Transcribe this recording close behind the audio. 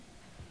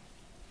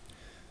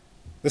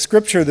The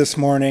scripture this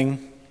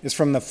morning is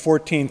from the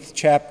 14th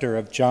chapter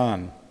of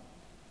John.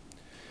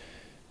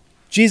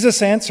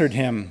 Jesus answered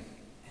him,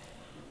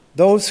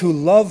 "Those who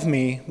love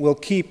me will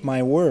keep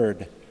my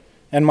word,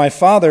 and my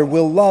Father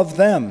will love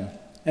them,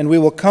 and we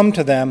will come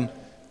to them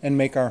and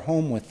make our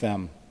home with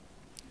them.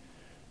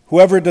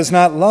 Whoever does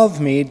not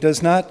love me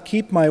does not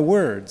keep my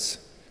words,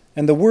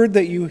 and the word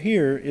that you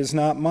hear is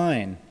not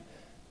mine,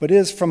 but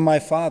is from my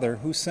Father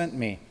who sent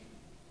me.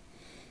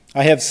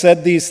 I have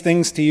said these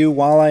things to you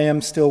while I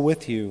am still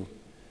with you,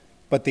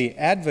 but the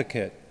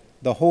Advocate,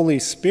 the Holy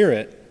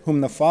Spirit,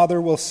 whom the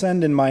Father will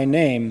send in my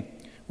name,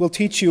 will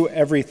teach you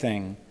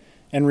everything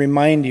and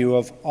remind you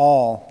of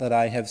all that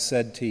I have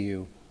said to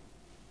you.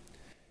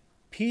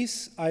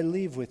 Peace I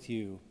leave with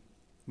you,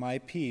 my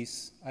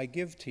peace I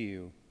give to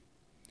you.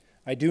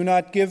 I do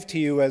not give to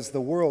you as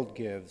the world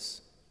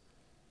gives.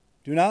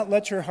 Do not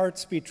let your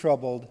hearts be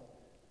troubled,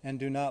 and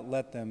do not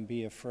let them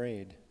be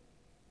afraid.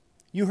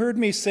 You heard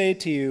me say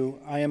to you,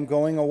 I am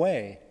going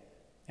away,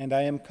 and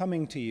I am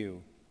coming to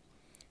you.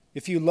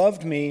 If you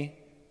loved me,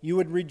 you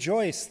would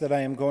rejoice that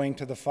I am going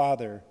to the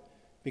Father,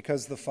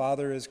 because the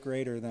Father is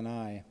greater than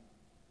I.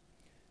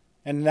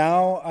 And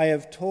now I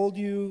have told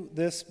you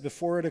this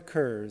before it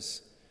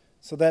occurs,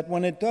 so that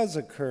when it does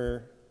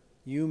occur,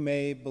 you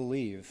may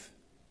believe."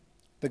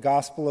 The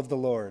Gospel of the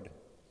Lord.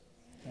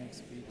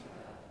 Thanks be to God.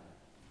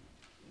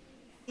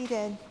 He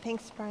did.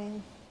 Thanks,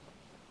 Brian.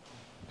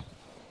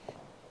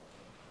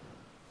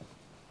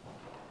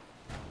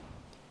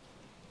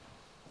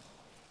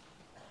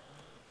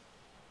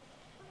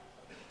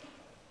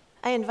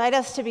 I invite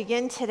us to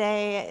begin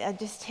today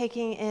just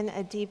taking in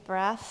a deep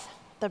breath,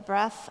 the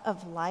breath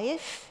of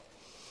life,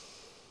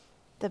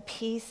 the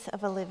peace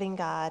of a living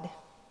God.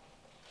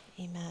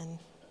 Amen.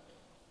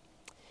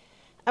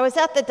 I was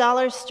at the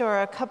dollar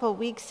store a couple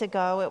weeks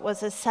ago. It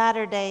was a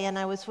Saturday, and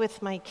I was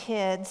with my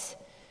kids.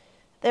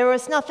 There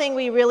was nothing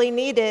we really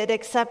needed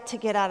except to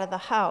get out of the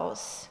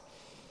house.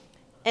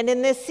 And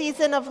in this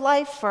season of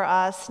life for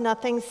us,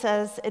 nothing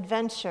says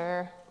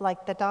adventure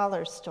like the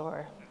dollar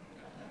store.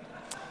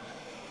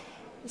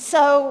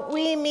 So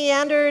we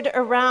meandered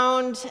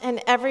around,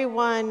 and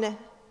everyone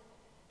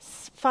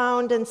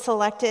found and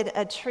selected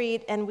a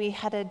treat, and we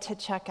headed to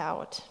check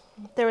out.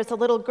 There was a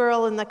little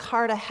girl in the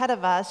cart ahead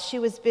of us. She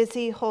was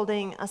busy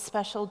holding a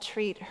special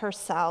treat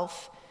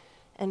herself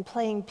and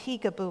playing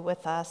peekaboo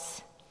with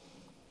us.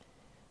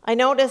 I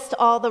noticed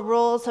all the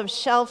rolls of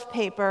shelf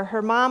paper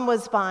her mom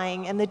was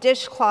buying, and the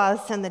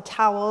dishcloths and the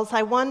towels.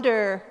 I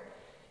wonder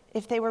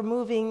if they were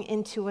moving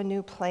into a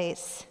new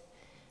place.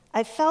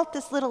 I felt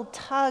this little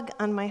tug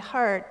on my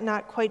heart,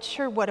 not quite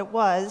sure what it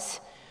was,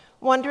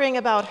 wondering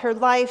about her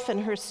life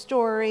and her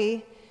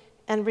story,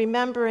 and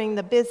remembering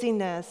the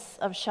busyness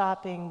of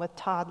shopping with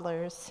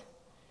toddlers.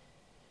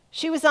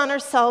 She was on her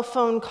cell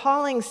phone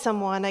calling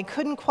someone. I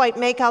couldn't quite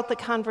make out the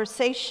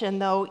conversation,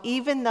 though,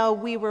 even though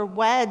we were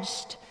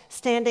wedged,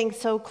 standing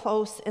so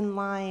close in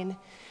line.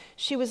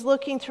 She was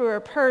looking through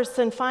her purse,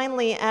 and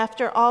finally,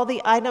 after all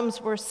the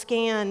items were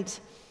scanned,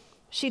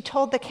 she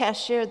told the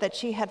cashier that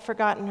she had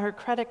forgotten her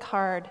credit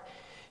card.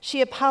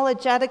 She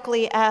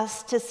apologetically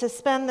asked to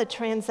suspend the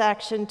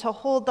transaction to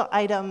hold the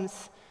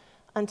items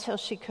until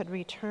she could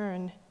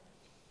return.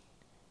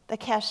 The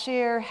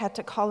cashier had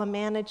to call a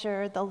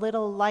manager, the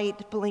little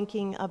light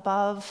blinking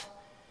above.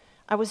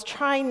 I was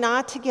trying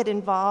not to get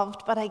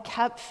involved, but I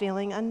kept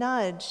feeling a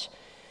nudge.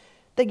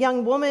 The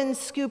young woman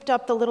scooped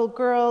up the little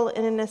girl,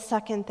 and in a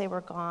second they were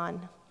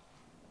gone.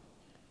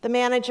 The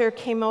manager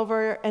came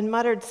over and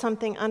muttered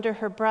something under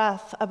her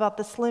breath about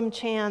the slim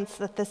chance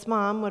that this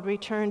mom would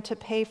return to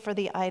pay for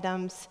the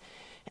items,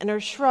 and her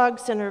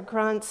shrugs and her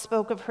grunts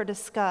spoke of her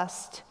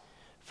disgust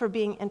for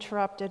being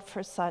interrupted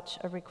for such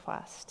a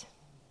request.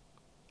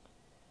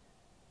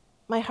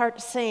 My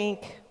heart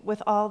sank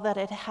with all that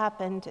had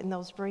happened in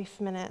those brief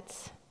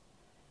minutes.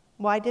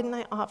 Why didn't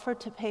I offer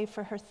to pay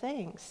for her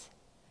things?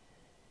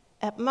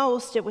 At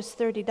most, it was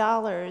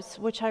 $30,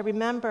 which I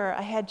remember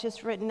I had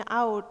just written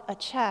out a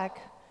check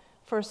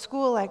for a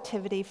school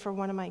activity for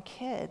one of my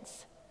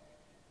kids.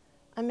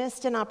 I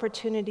missed an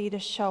opportunity to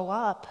show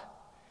up,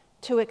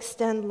 to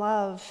extend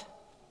love.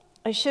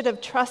 I should have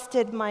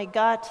trusted my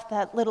gut,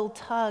 that little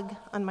tug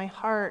on my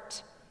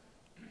heart.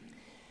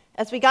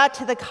 As we got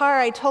to the car,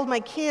 I told my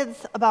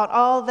kids about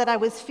all that I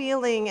was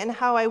feeling and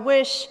how I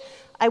wish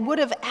I would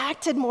have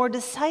acted more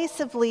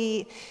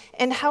decisively,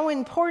 and how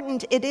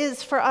important it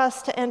is for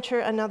us to enter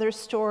another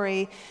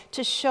story,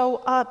 to show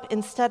up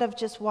instead of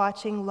just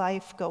watching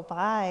life go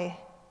by.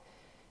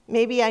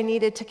 Maybe I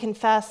needed to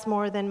confess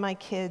more than my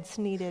kids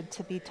needed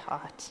to be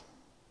taught.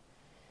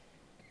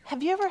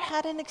 Have you ever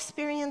had an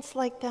experience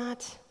like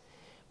that?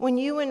 When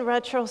you, in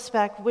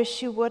retrospect,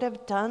 wish you would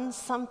have done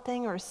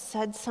something or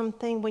said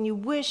something, when you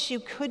wish you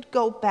could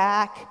go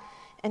back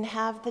and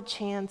have the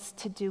chance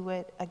to do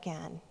it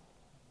again.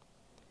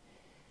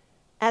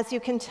 As you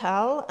can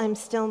tell, I'm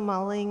still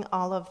mulling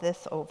all of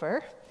this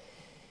over.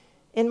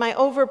 In my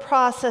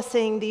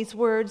over-processing, these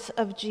words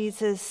of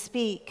Jesus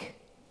speak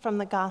from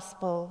the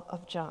Gospel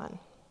of John.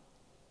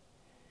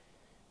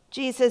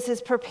 Jesus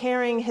is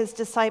preparing his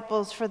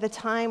disciples for the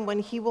time when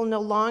he will no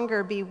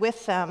longer be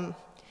with them.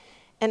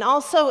 And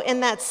also in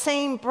that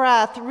same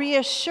breath,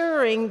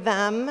 reassuring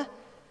them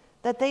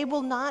that they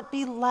will not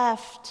be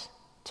left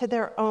to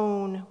their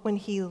own when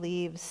he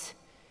leaves.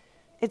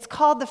 It's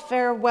called the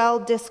Farewell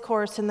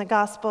Discourse in the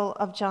Gospel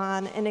of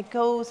John, and it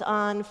goes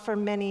on for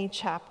many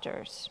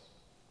chapters.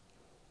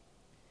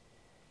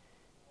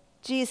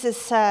 Jesus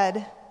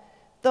said,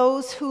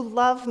 "Those who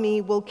love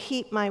me will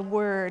keep my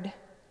word,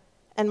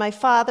 and my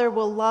Father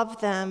will love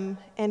them,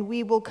 and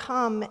we will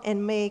come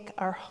and make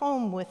our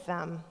home with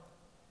them."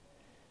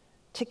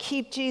 To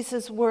keep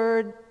Jesus'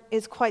 word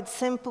is quite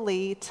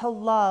simply to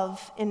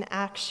love in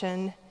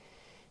action.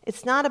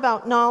 It's not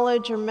about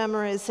knowledge or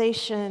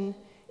memorization.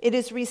 It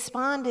is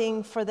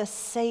responding for the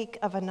sake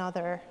of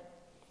another.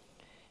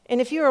 And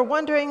if you are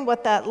wondering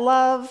what that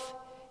love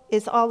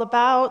is all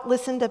about,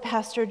 listen to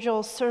Pastor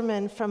Joel's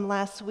sermon from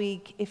last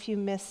week. If you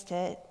missed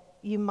it,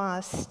 you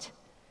must.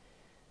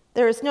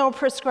 There is no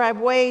prescribed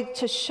way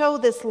to show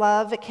this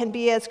love. It can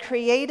be as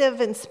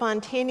creative and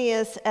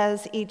spontaneous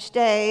as each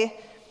day.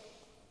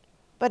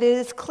 But it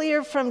is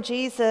clear from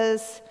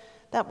Jesus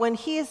that when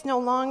he is no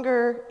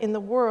longer in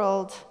the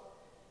world,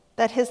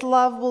 that his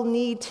love will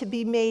need to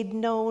be made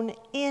known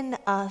in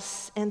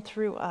us and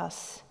through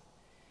us.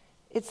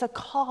 It's a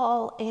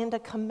call and a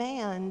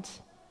command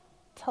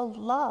to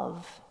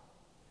love.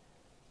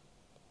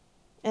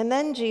 And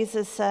then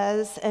Jesus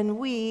says, and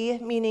we,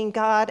 meaning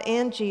God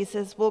and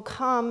Jesus, will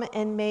come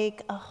and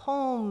make a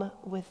home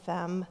with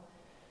them.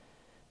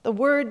 The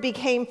Word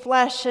became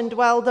flesh and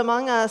dwelled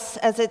among us,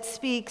 as it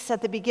speaks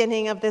at the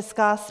beginning of this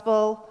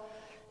gospel.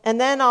 And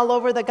then all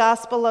over the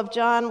Gospel of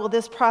John will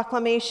this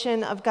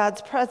proclamation of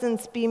God's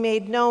presence be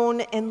made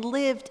known and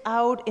lived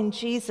out in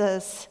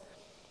Jesus.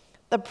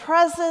 The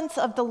presence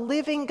of the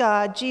living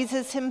God,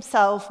 Jesus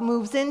himself,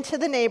 moves into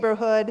the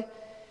neighborhood,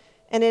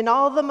 and in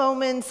all the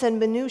moments and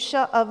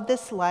minutiae of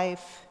this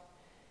life,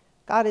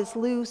 God is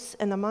loose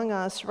and among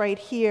us right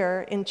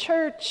here in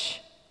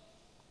church,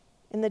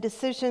 in the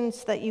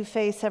decisions that you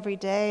face every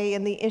day,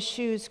 in the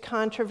issues,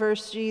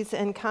 controversies,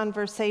 and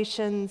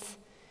conversations,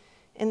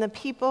 in the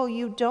people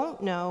you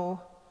don't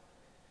know,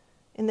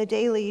 in the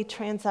daily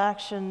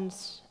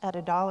transactions at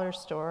a dollar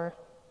store.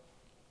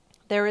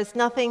 There is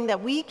nothing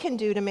that we can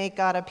do to make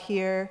God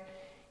appear.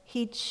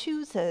 He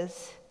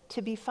chooses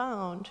to be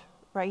found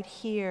right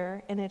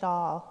here in it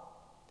all.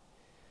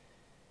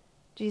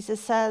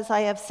 Jesus says,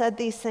 "I have said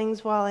these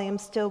things while I am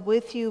still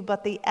with you,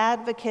 but the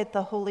Advocate,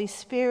 the Holy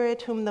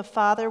Spirit, whom the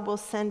Father will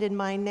send in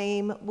my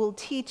name, will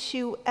teach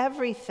you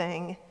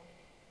everything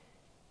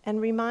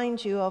and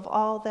remind you of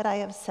all that I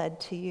have said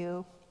to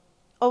you."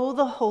 Oh,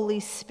 the Holy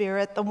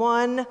Spirit, the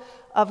one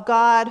of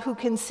God who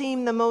can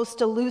seem the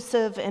most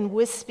elusive and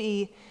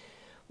wispy,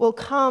 will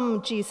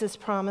come, Jesus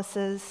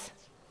promises.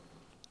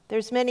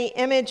 There's many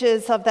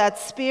images of that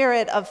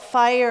spirit of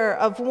fire,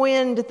 of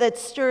wind that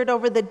stirred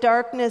over the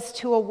darkness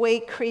to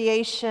awake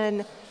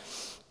creation,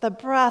 the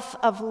breath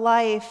of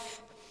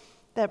life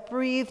that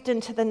breathed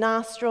into the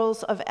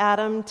nostrils of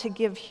Adam to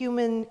give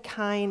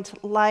humankind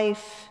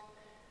life,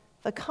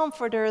 the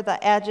comforter,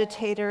 the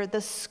agitator,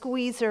 the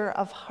squeezer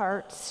of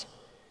hearts.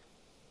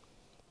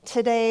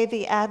 Today,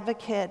 the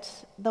Advocate,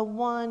 the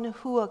one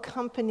who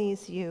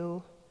accompanies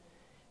you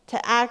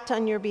to act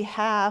on your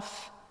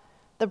behalf,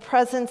 the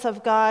presence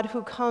of God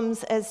who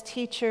comes as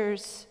teacher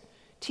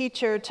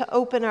to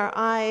open our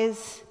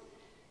eyes,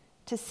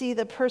 to see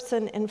the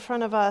person in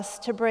front of us,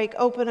 to break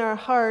open our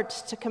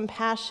hearts to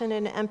compassion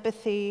and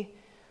empathy,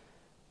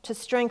 to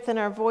strengthen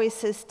our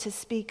voices to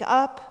speak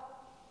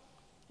up,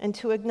 and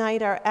to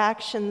ignite our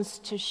actions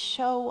to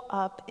show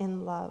up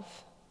in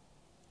love.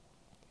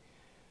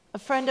 A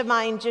friend of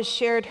mine just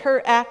shared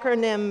her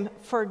acronym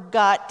for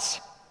GUT,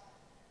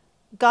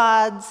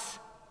 God's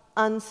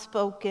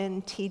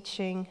unspoken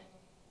teaching.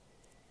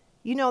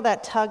 You know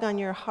that tug on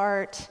your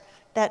heart,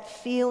 that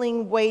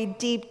feeling way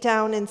deep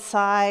down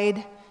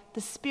inside.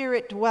 The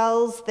Spirit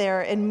dwells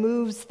there and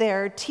moves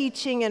there,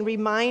 teaching and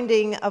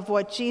reminding of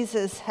what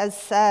Jesus has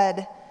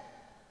said.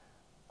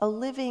 A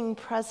living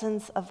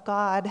presence of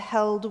God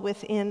held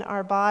within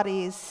our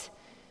bodies,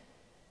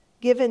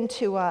 given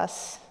to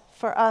us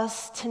for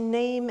us to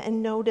name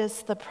and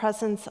notice the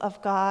presence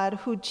of God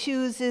who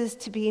chooses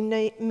to be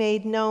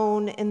made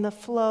known in the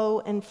flow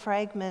and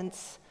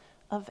fragments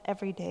of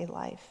everyday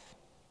life.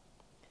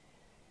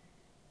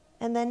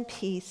 And then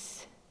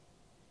peace.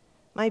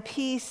 My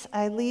peace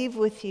I leave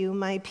with you,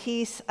 my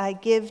peace I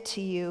give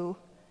to you.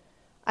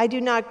 I do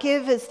not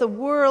give as the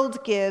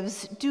world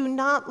gives. Do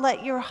not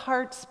let your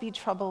hearts be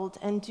troubled,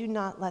 and do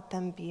not let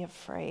them be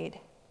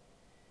afraid.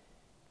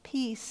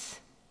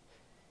 Peace.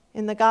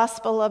 In the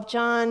Gospel of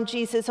John,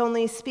 Jesus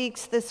only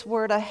speaks this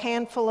word a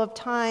handful of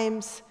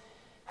times,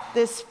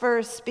 this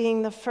verse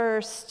being the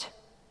first.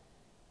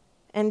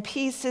 And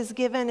peace is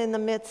given in the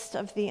midst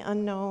of the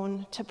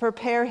unknown to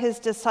prepare his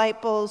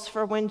disciples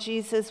for when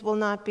Jesus will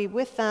not be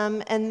with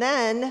them. And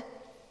then,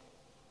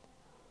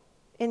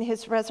 in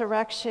his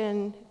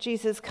resurrection,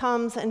 Jesus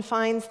comes and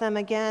finds them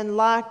again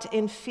locked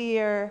in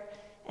fear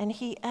and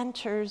he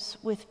enters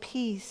with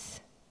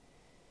peace.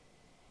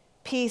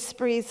 Peace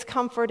breathes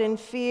comfort in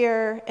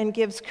fear and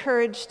gives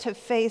courage to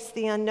face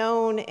the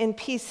unknown, and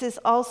peace is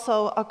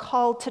also a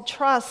call to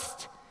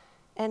trust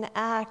and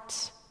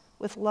act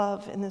with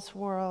love in this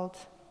world.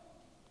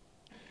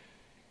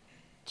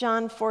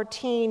 John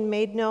 14,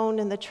 made known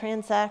in the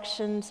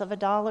transactions of a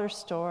dollar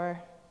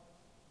store.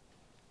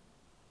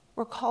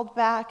 We're called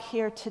back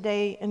here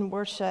today in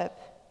worship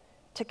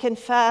to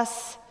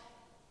confess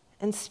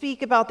and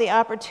speak about the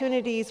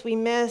opportunities we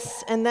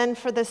miss, and then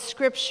for the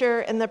scripture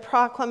and the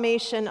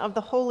proclamation of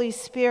the Holy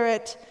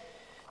Spirit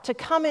to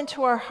come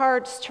into our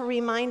hearts to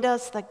remind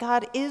us that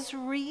God is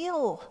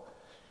real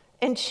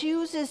and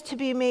chooses to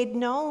be made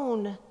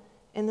known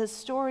in the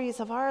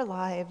stories of our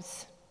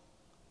lives.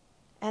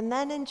 And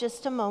then in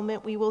just a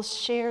moment, we will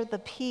share the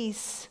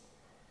peace,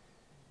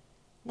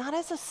 not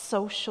as a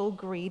social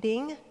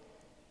greeting,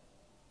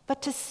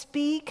 but to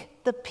speak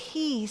the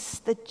peace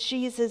that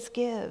Jesus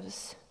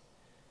gives,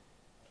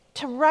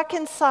 to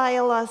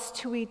reconcile us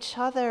to each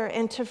other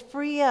and to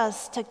free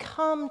us to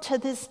come to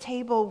this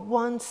table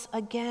once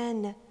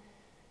again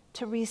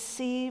to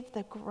receive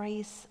the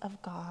grace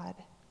of God.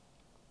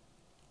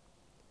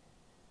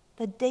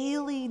 The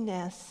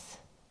dailiness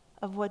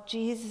of what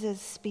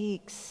Jesus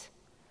speaks,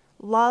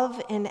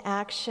 love in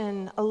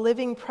action, a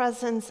living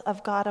presence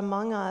of God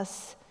among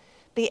us,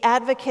 the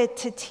advocate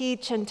to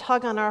teach and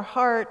tug on our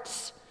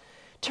hearts,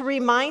 to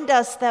remind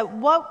us that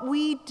what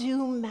we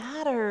do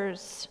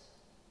matters.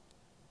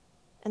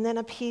 And then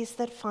a peace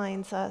that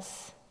finds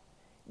us,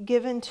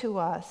 given to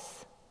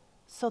us,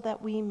 so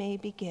that we may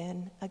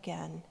begin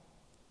again.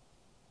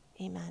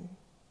 Amen.